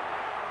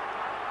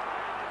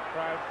 The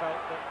crowd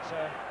felt that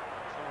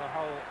some of the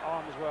Hull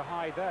arms were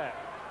high there.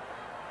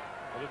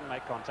 They didn't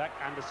make contact.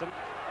 Anderson.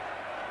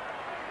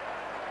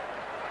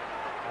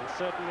 And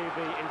certainly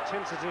the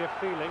intensity of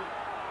feeling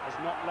has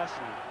not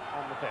lessened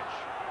on the pitch.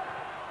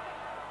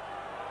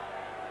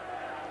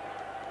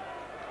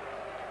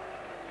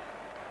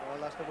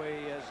 the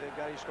way as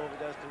Gary Scoville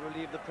does to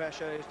relieve the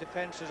pressure. His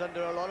defence is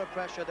under a lot of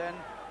pressure then,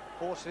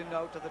 forcing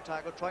out of the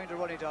tackle, trying to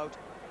run it out,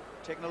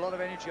 taking a lot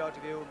of energy out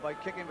of you. And by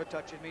kicking the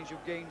touch, it means you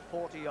gain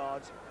 40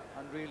 yards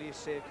and really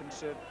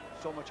conserve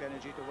so much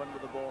energy to run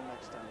with the ball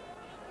next time.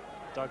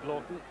 Doug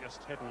Lawton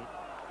just hidden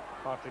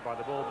partly by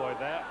the ball boy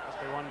there.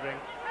 Must be wondering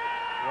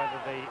whether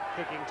the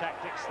kicking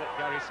tactics that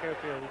Gary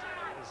Schofield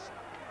has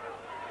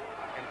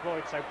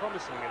employed so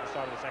promisingly at the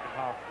start of the second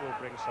half will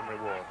bring some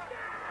reward.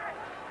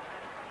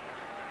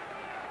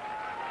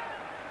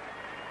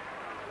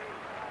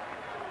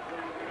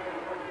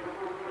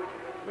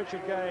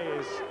 Richard Gay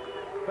is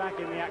back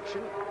in the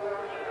action,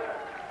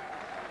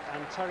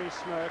 and Terry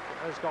Smirk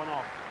has gone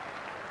off.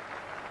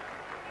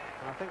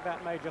 And I think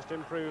that may just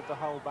improve the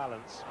whole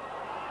balance.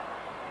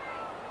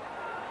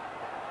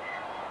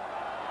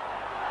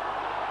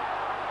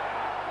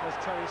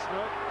 There's Terry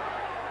Smirk,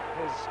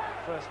 his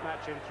first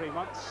match in 3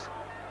 months,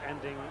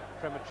 ending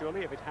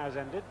prematurely if it has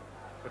ended,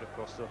 but of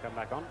course still come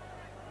back on.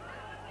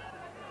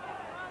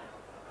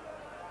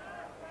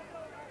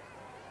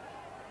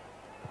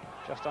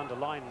 Just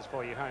underlines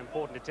for you how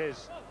important it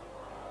is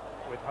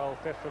with Hull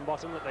fifth from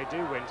bottom that they do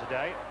win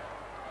today.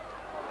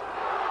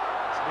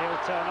 It's Neil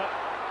Turner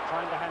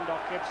trying to hand off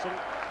Gibson.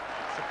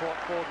 Support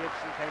for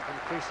Gibson came from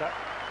Kusa.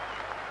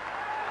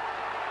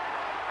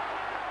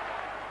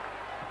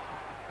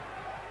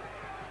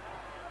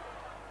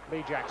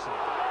 Lee Jackson.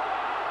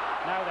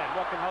 Now then,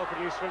 what can Hull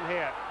produce from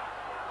here?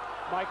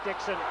 Mike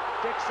Dixon.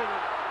 Dixon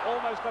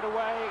almost got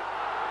away.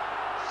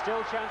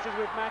 Still chances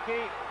with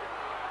Mackey.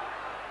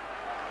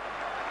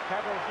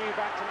 Cavill Hugh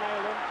back to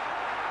nail him,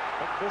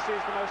 but this is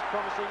the most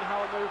promising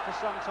Hull move for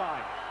some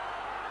time.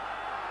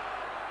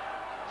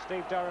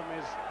 Steve Durham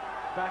is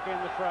back in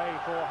the fray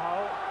for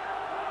Hull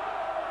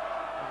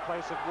in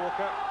place of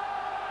Walker.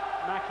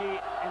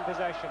 Mackey in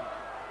possession.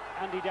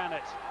 Andy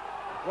Dannett,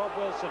 Rob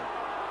Wilson,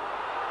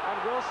 and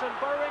Wilson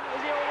burrowing.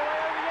 Is he all the way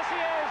over? Yes, he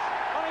is,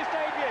 on his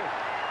debut.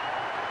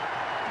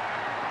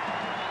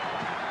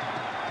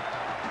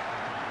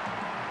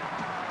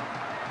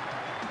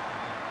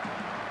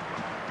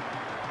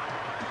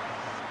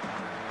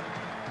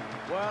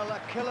 Well, a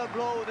killer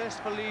blow this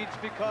for Leeds,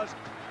 because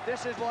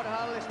this is what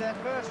Hull is, their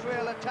first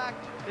real attack.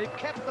 They've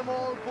kept them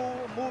all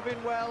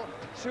moving well.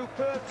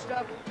 Superb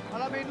stuff.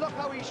 And I mean, look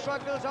how he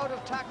struggles out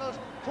of tackles.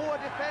 Poor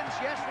defence,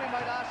 yes, we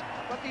might ask,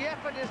 but the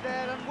effort is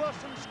there, and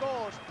Wilson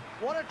scores.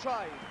 What a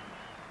try.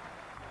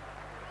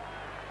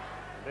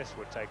 This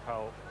would take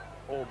Hull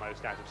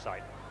almost out of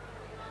sight.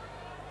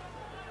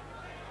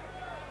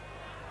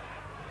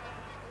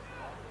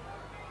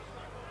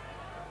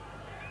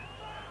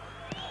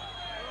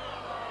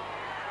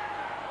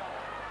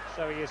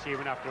 So he is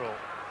human after all.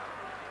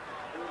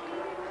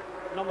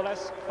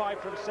 Nonetheless, 5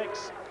 from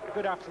 6. A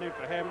good afternoon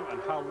for him,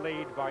 and Hull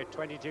lead by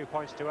 22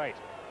 points to 8.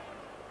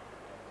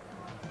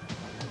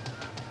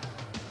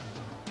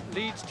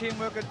 Leeds'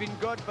 teamwork had been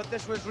good, but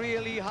this was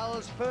really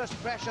Hull's first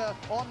pressure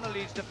on the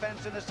Leeds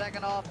defence in the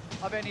second half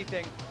of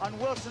anything. And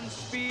Wilson's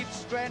speed,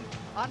 strength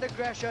and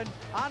aggression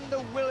and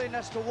the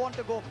willingness to want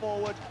to go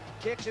forward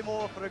takes him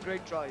over for a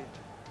great try.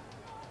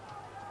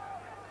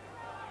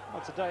 Well,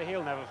 it's a day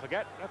he'll never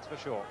forget, that's for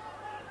sure.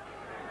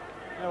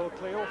 Noel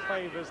Cleal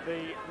favours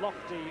the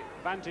lofty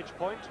vantage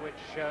point which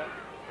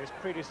his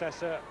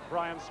predecessor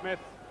Brian Smith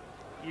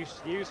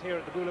used to use here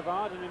at the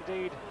Boulevard, and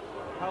indeed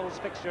Hull's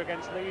fixture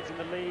against Leeds in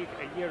the league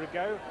a year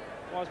ago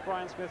was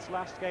Brian Smith's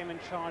last game in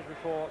charge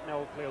before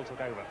Noel Cleal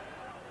took over.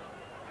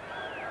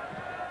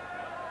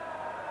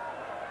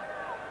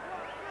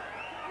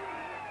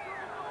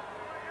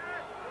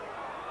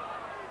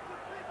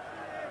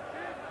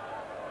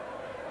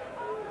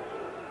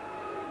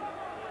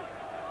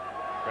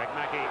 Greg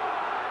Mackey,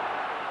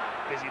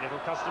 busy little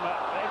customer.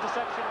 The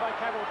interception by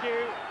Cavill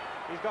Hugh.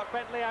 He's got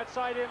Bentley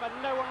outside him,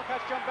 and no one will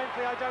catch John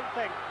Bentley, I don't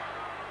think.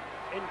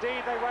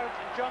 Indeed, they won't.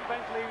 And John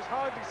Bentley, who's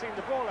hardly seen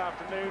the ball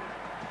afternoon,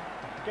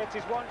 gets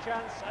his one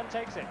chance and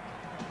takes it.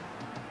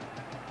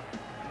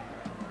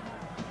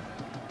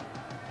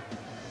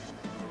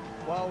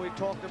 Well, we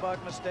talked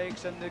about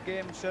mistakes, and the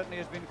game certainly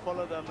has been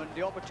full of them, and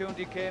the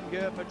opportunity came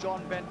here for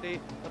John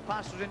Bentley. The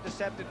pass was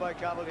intercepted by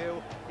Cavill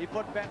Hugh. He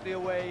put Bentley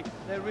away.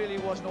 There really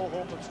was no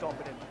hope of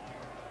stopping him.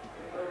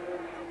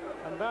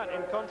 And that,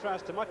 in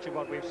contrast to much of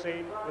what we've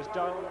seen, was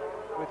done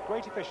with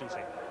great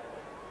efficiency.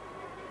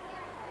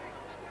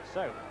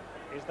 So,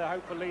 is there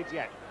hope for Leeds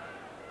yet?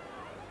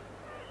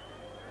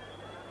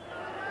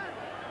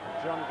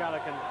 John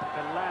Gallagher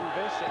can land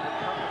this in the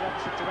current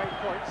deficit to 8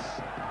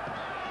 points.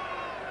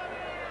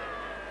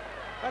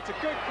 That's a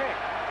good kick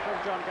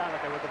from John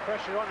Gallagher with the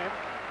pressure on him.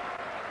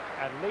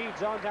 And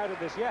Leeds aren't out of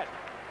this yet.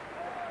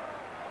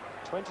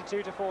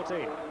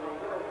 22-14.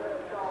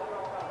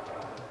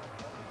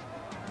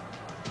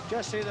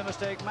 Just see the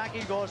mistake.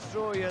 Mackey goes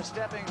through here,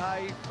 stepping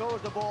high,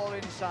 throws the ball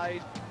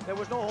inside. There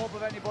was no hope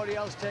of anybody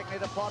else taking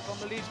it apart from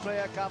the Leeds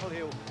player, Cavill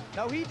Hugh.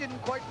 Now, he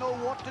didn't quite know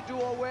what to do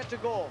or where to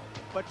go,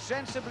 but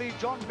sensibly,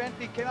 John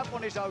Bentley came up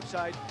on his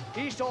outside.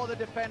 He saw the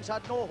defence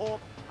had no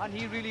hope, and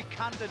he really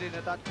canted in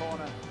at that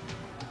corner.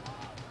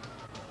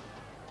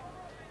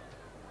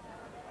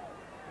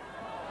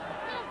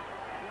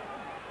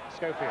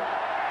 Schofield.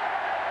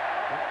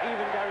 And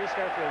even Gary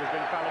Schofield has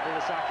been fallible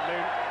this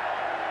afternoon.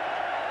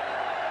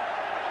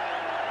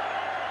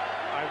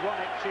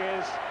 Ironic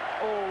cheers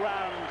all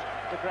round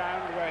the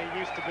ground where he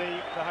used to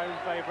be the home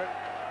favourite.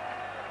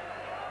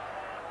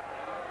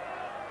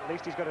 At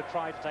least he's got a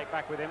try to take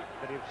back with him,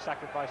 but he'll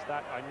sacrifice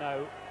that, I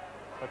know,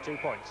 for 2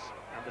 points.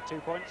 And the 2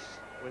 points,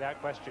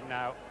 without question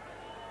now,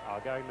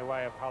 are going the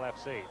way of Hull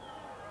FC.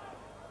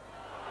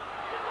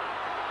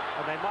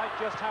 And they might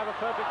just have a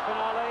perfect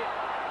finale.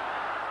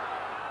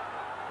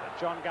 But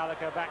John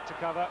Gallagher back to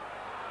cover.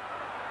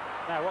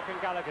 Now, what can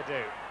Gallagher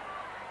do?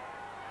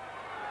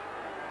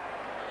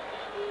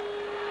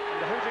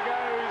 And the hooter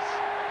goes.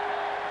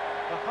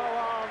 The Hull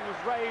arms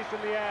raised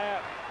in the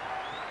air.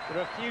 There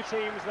are few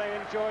teams they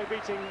enjoy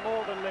beating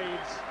more than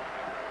Leeds.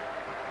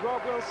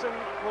 Rob Wilson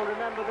will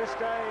remember this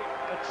day,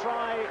 a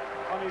try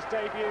on his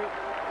debut.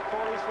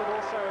 Paul Eastwood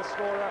also a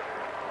scorer.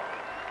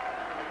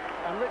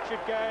 And Richard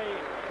Gay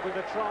with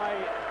a try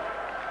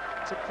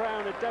to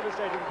crown a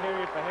devastating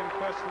period for him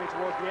personally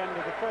towards the end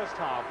of the first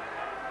half.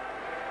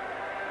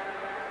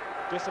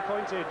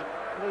 Disappointed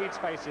Leeds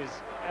faces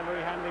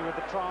Emery Hanley with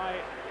the try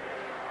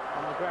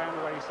on the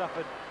ground where he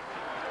suffered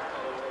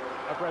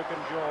a broken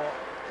jaw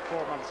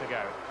 4 months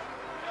ago.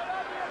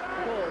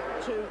 Paul,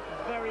 2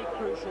 very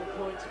crucial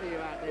points for you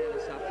out there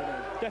this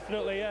afternoon.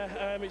 Definitely,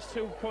 yeah. It's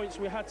 2 points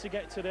we had to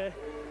get today,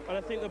 and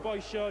I think the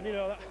boys showed, you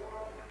know, that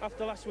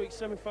after last week's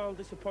semi-final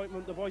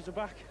disappointment, the boys are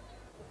back.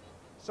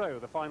 So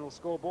the final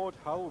scoreboard,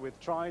 Hull with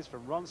tries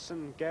from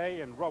Ronson,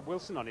 Gay and Rob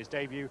Wilson on his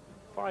debut.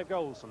 5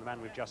 goals from the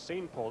man we've just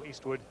seen, Paul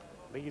Eastwood.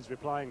 Leeds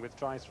replying with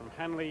tries from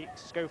Hanley,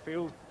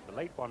 Schofield, the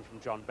late one from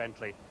John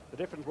Bentley. The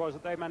difference was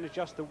that they managed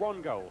just the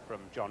 1 goal from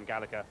John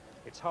Gallagher.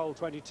 It's Hull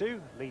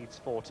 22, Leeds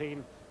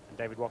 14. And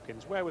David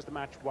Watkins, where was the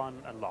match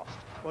won and lost?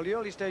 Well, the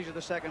early stage of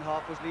the second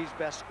half was Leeds'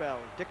 best spell.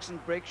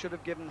 Dixon's break should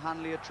have given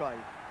Hanley a try.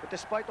 But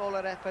despite all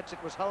their efforts,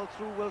 it was Hull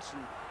through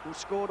Wilson who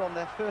scored on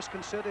their first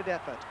concerted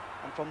effort.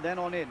 And from then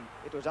on in,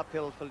 it was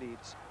uphill for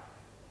Leeds.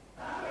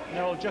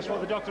 No, just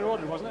what the doctor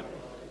ordered, wasn't it?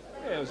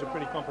 Yeah, it was a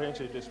pretty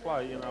comprehensive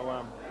display. You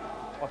know,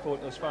 I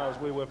thought as far as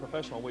we were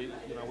professional, we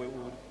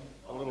were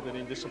a little bit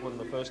indisciplined in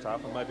the first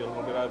half and maybe a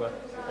little bit over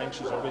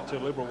anxious or a bit too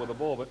liberal with the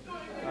ball. But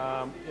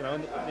you know,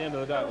 at the end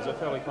of the day, it was a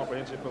fairly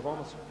comprehensive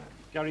performance.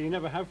 Gary, you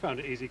never have found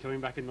it easy coming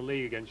back in the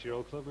league against your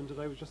old club, and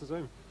today was just the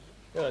same.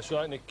 Yeah, that's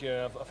right, Nick.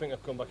 I think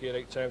I've come back here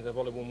 8 times. I've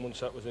only won once.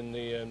 That was in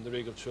the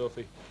Regal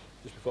Trophy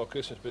just before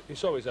Christmas. But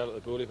it's always out at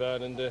the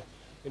Boulevard, and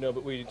you know,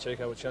 but we didn't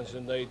take our chances,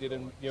 and they did,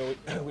 and you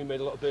know, we made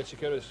a lot of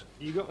basic errors.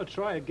 You got a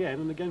try again,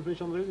 and again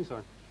finished on the losing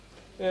side.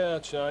 Yeah,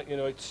 that's right. You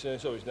know, it's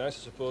always nice,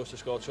 I suppose, to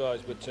score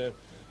tries, but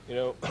you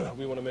know,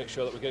 we want to make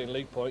sure that we're getting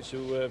league points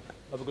to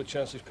have a good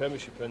chance of this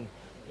Premiership, and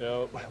you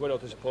know, we're not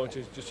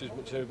disappointed just as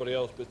much as everybody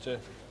else, but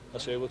I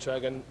say we'll try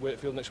again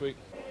Wakefield next week.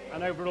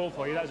 And overall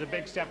for you, that was a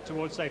big step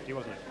towards safety,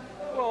 wasn't it?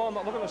 Well, I'm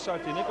not looking at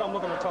safety, Nick. I'm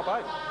looking at top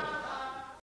 8.